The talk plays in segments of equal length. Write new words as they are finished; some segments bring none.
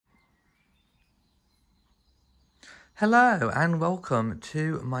Hello and welcome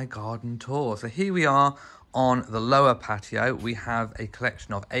to my garden tour. So here we are on the lower patio. We have a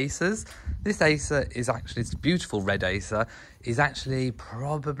collection of acers. This acer is actually, it's a beautiful red acer, is actually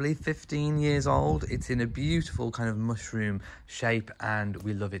probably 15 years old. It's in a beautiful kind of mushroom shape and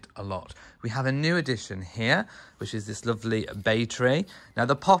we love it a lot. We have a new addition here, which is this lovely bay tree. Now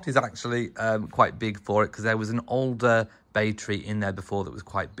the pot is actually quite big for it because there was an older bay tree in there before that was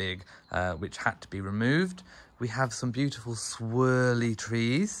quite big, which had to be removed. We have some beautiful swirly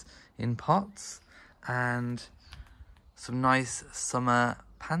trees in pots and some nice summer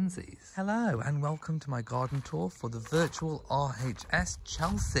pansies. Hello and welcome to my garden tour for the virtual RHS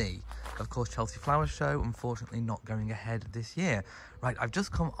Chelsea. Of course, Chelsea Flower Show, unfortunately not going ahead this year. Right, I've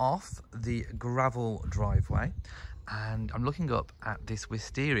just come off the gravel driveway and I'm looking up at this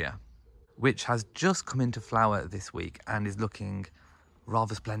wisteria, which has just come into flower this week and is looking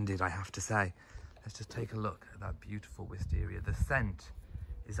rather splendid, I have to say. Let's just take a look at that beautiful wisteria. The scent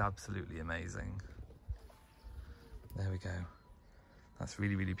is absolutely amazing. There we go. That's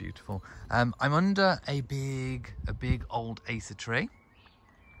really, really beautiful. I'm under a big old acer tree.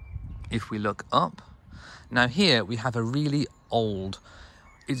 If we look up, now here we have a really old,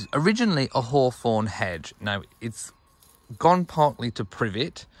 it's originally a hawthorn hedge. Now it's gone partly to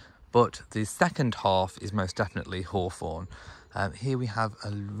privet, but the second half is most definitely hawthorn. Here we have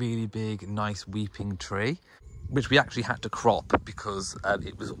a really big, nice weeping tree, which we actually had to crop because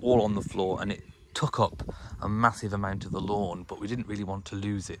it was all on the floor and it took up a massive amount of the lawn, but we didn't really want to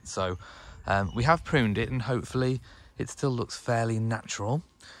lose it. So we have pruned it and hopefully it still looks fairly natural.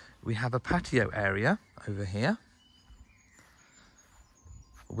 We have a patio area over here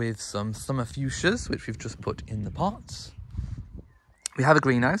with some summer fuchsias, which we've just put in the pots. We have a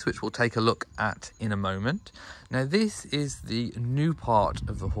greenhouse, which we'll take a look at in a moment. Now, this is the new part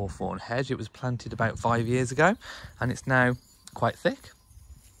of the hawthorn hedge. It was planted about 5 years ago, and it's now quite thick.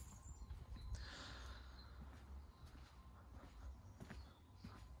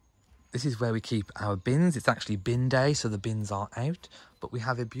 This is where we keep our bins. It's actually bin day, so the bins are out. But we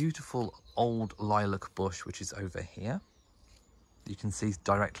have a beautiful old lilac bush, which is over here. You can see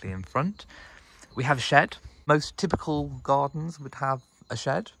directly in front. We have a shed. Most typical gardens would have a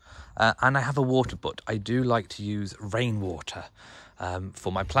shed, and I have a water butt. I do like to use rainwater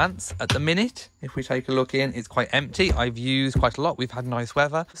for my plants. At the minute, if we take a look in, it's quite empty. I've used quite a lot. We've had nice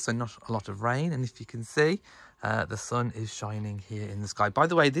weather, so not a lot of rain. And if you can see, the sun is shining here in the sky. By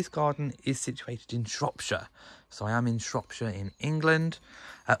the way, this garden is situated in Shropshire. So I am in Shropshire in England.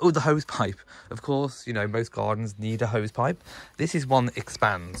 Oh, the hose pipe. Of course, you know, most gardens need a hose pipe. This is one that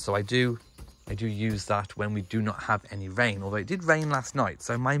expands, so I do use that when we do not have any rain, although it did rain last night.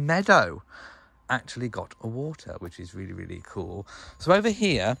 So my meadow actually got a water, which is really, really cool. So over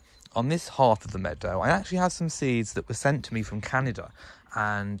here on this half of the meadow, I actually have some seeds that were sent to me from Canada,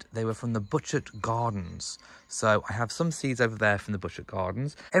 and they were from the Butchert Gardens. So I have some seeds over there from the Butchert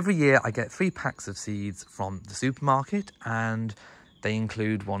Gardens. Every year I get 3 packs of seeds from the supermarket, and they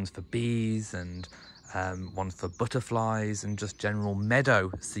include ones for bees and ones for butterflies and just general meadow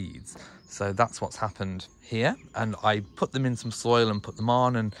seeds. So that's what's happened here, and I put them in some soil and put them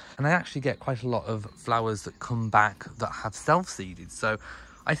on, and I actually get quite a lot of flowers that come back that have self-seeded. So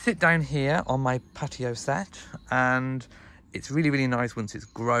I sit down here on my patio set, and it's really, really nice once it's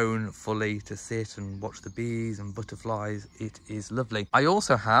grown fully to sit and watch the bees and butterflies. It is lovely. I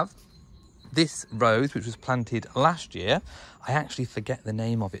also have this rose, which was planted last year. I actually forget the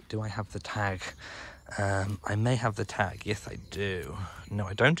name of it. Do I have the tag? I may have the tag. Yes, I do. No,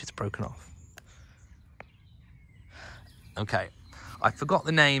 I don't. It's broken off. Okay, I forgot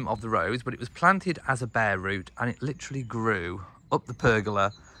the name of the rose, but it was planted as a bare root and it literally grew up the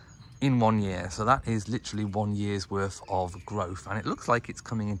pergola in 1 year. So that is literally 1 year's worth of growth, and it looks like it's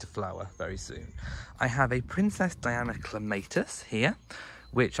coming into flower very soon. I have a Princess Diana clematis here,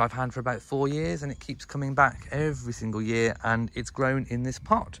 which I've had for about 4 years, and it keeps coming back every single year, and it's grown in this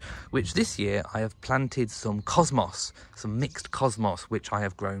pot, which this year I have planted some cosmos, some mixed cosmos, which I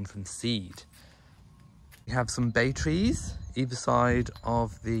have grown from seed. We have some bay trees either side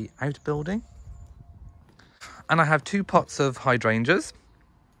of the outbuilding, and I have 2 pots of hydrangeas.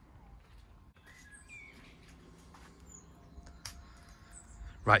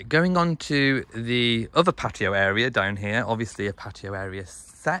 Right, going on to the other patio area down here, obviously a patio area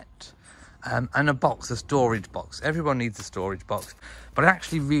set, and a box, a storage box. Everyone needs a storage box, but I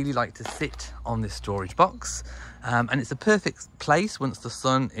actually really like to sit on this storage box, and it's a perfect place once the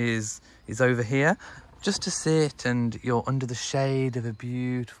sun is over here, just to sit and you're under the shade of a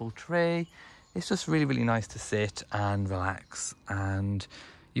beautiful tree. It's just really, really nice to sit and relax, and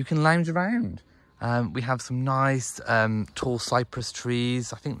you can lounge around. We have some nice tall cypress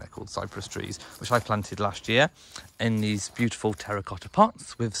trees. I think they're called cypress trees, which I planted last year in these beautiful terracotta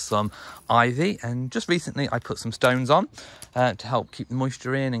pots with some ivy. And just recently I put some stones on to help keep the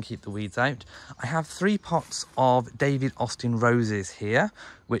moisture in and keep the weeds out. I have 3 pots of David Austin roses here,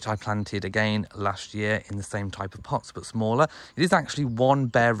 which I planted again last year in the same type of pots, but smaller. It is actually 1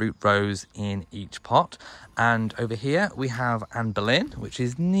 bare root rose in each pot. And over here we have Anne Boleyn, which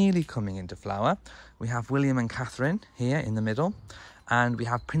is nearly coming into flower. We have William and Catherine here in the middle. And we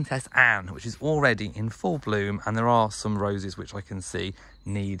have Princess Anne, which is already in full bloom. And there are some roses which I can see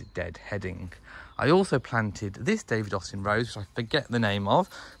need deadheading. I also planted this David Austin rose, which I forget the name of,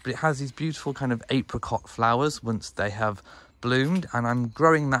 but it has these beautiful kind of apricot flowers once they have bloomed, and I'm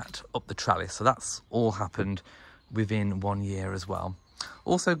growing that up the trellis. So that's all happened within 1 year as well.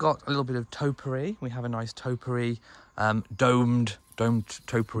 Also got a little bit of topiary. We have a nice topiary, domed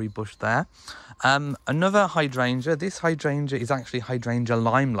topiary bush there. Another hydrangea. This hydrangea is actually hydrangea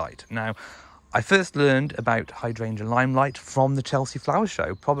limelight. Now, I first learned about hydrangea limelight from the Chelsea Flower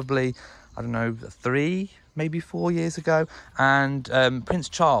Show, probably, I don't know, 3, maybe 4 years ago. And Prince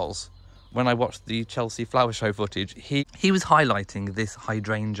Charles, when I watched the Chelsea Flower Show footage, he was highlighting this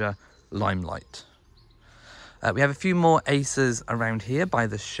hydrangea limelight. We have a few more acers around here by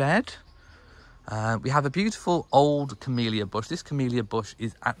the shed. We have a beautiful old camellia bush. This camellia bush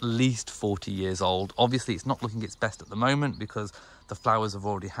is at least 40 years old. Obviously, it's not looking its best at the moment because the flowers have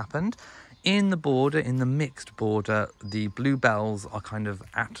already happened. In the border, in the mixed border, the bluebells are kind of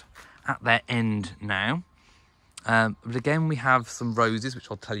at their end now. But again, we have some roses, which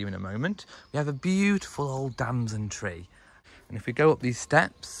I'll tell you in a moment. We have a beautiful old damson tree. And if we go up these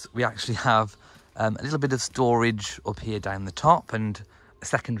steps, we actually have a little bit of storage up here down the top and a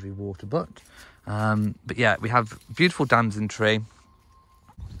secondary water butt. But yeah, we have a beautiful damson tree.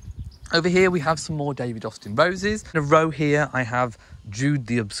 Over here, we have some more David Austin roses. In a row here, I have Jude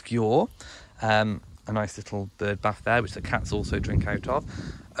the Obscure, a nice little bird bath there, which the cats also drink out of.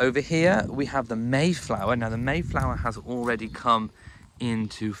 Over here, we have the Mayflower. Now, the Mayflower has already come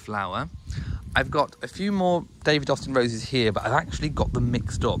into flower. I've got a few more David Austin roses here, but I've actually got them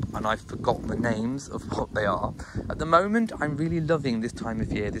mixed up and I've forgotten the names of what they are. At the moment, I'm really loving this time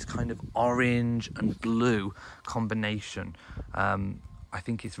of year, this kind of orange and blue combination. I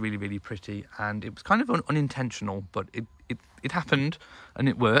think it's really, really pretty, and it was kind of unintentional, but it happened and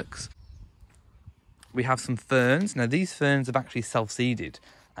it works. We have some ferns. Now, these ferns have actually self-seeded,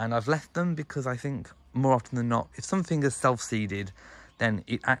 and I've left them because I think more often than not, if something is self-seeded, then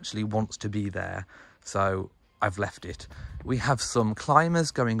it actually wants to be there. So I've left it. We have some climbers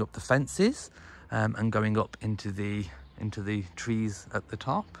going up the fences and going up into the trees at the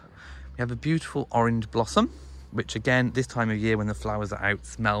top. We have a beautiful orange blossom, which again, this time of year when the flowers are out,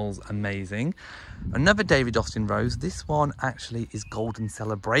 smells amazing. Another David Austin rose. This one actually is Golden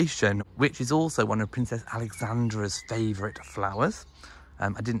Celebration, which is also one of Princess Alexandra's favourite flowers.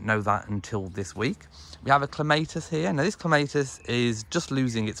 I didn't know that until this week. We have a clematis here. Now, this clematis is just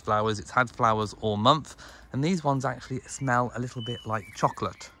losing its flowers. It's had flowers all month, and these ones actually smell a little bit like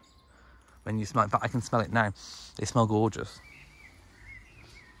chocolate when you smell it, but I can smell it now. They smell gorgeous.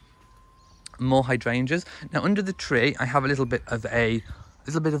 More hydrangeas. Now, under the tree, I have a little bit of a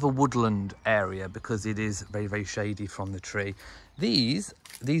woodland area because it is very, very shady from the tree. These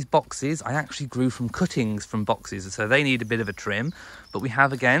boxes I actually grew from cuttings from boxes, so they need a bit of a trim. But we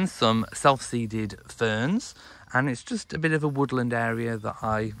have again some self-seeded ferns, and it's just a bit of a woodland area that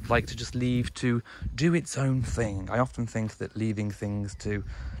I like to just leave to do its own thing. I often think that leaving things to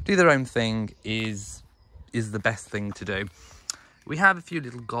do their own thing is the best thing to do. We have a few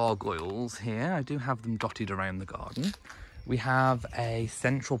little gargoyles here. I do have them dotted around the garden. We have a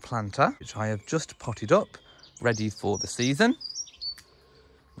central planter, which I have just potted up, ready for the season.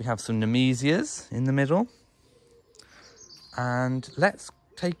 We have some nemesias in the middle. And let's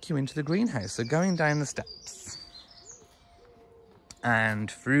take you into the greenhouse. So going down the steps and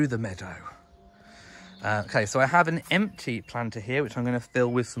through the meadow. Okay, so I have an empty planter here, which I'm going to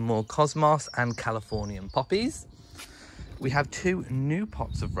fill with some more cosmos and Californian poppies. We have 2 new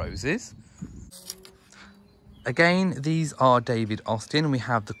pots of roses. Again, these are David Austin. We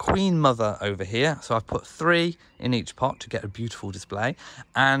have the Queen Mother over here. So I've put 3 in each pot to get a beautiful display.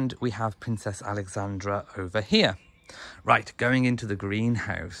 And we have Princess Alexandra over here. Right, going into the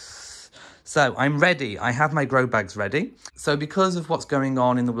greenhouse. So I'm ready. I have my grow bags ready. So because of what's going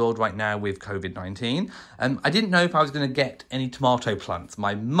on in the world right now with COVID-19, I didn't know if I was going to get any tomato plants.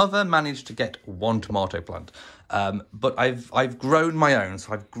 My mother managed to get 1 tomato plant. But I've grown my own.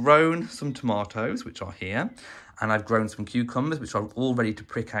 So I've grown some tomatoes, which are here. and I've grown some cucumbers, which are all ready to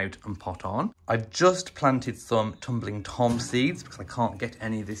prick out and pot on. I've just planted some tumbling tom seeds because I can't get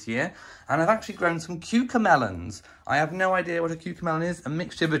any this year. And I've actually grown some cucamelons. I have no idea what a cucamelon is, a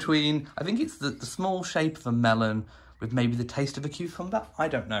mixture between, I think it's the small shape of a melon with maybe the taste of a cucumber. I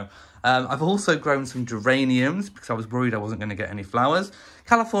don't know. I've also grown some geraniums because I was worried I wasn't going to get any flowers.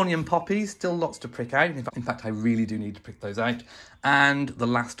 Californian poppies, still lots to prick out. In fact, I really do need to prick those out. And the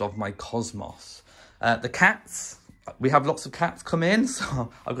last of my cosmos. The cats, we have lots of cats come in,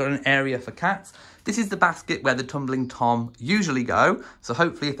 so I've got an area for cats. This is the basket where the tumbling tom usually go, so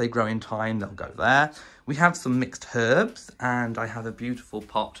hopefully if they grow in time, they'll go there. We have some mixed herbs, and I have a beautiful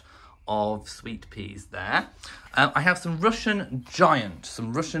pot of sweet peas there. I have some Russian giant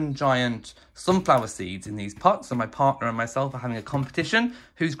sunflower seeds in these pots, so my partner and myself are having a competition,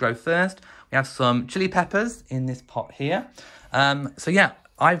 who's grow first. We have some chili peppers in this pot here. So yeah,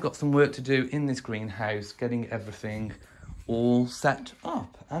 I've got some work to do in this greenhouse, getting everything all set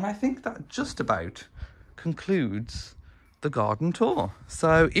up. And I think that just about concludes the garden tour.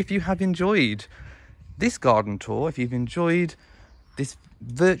 So if you have enjoyed this garden tour, if you've enjoyed this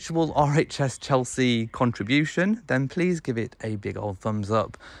virtual RHS Chelsea contribution, then please give it a big old thumbs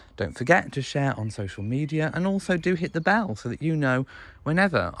up. Don't forget to share on social media, and also do hit the bell so that you know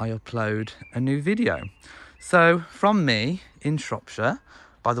whenever I upload a new video. So from me in Shropshire,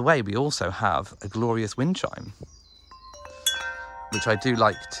 by the way, we also have a glorious wind chime, which I do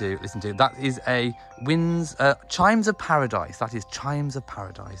like to listen to. That is a Chimes of Paradise. That is Chimes of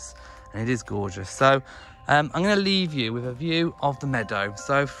Paradise, and it is gorgeous. So I'm going to leave you with a view of the meadow.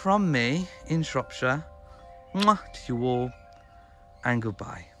 So from me in Shropshire, mwah, to you all, and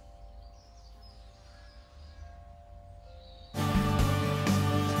goodbye.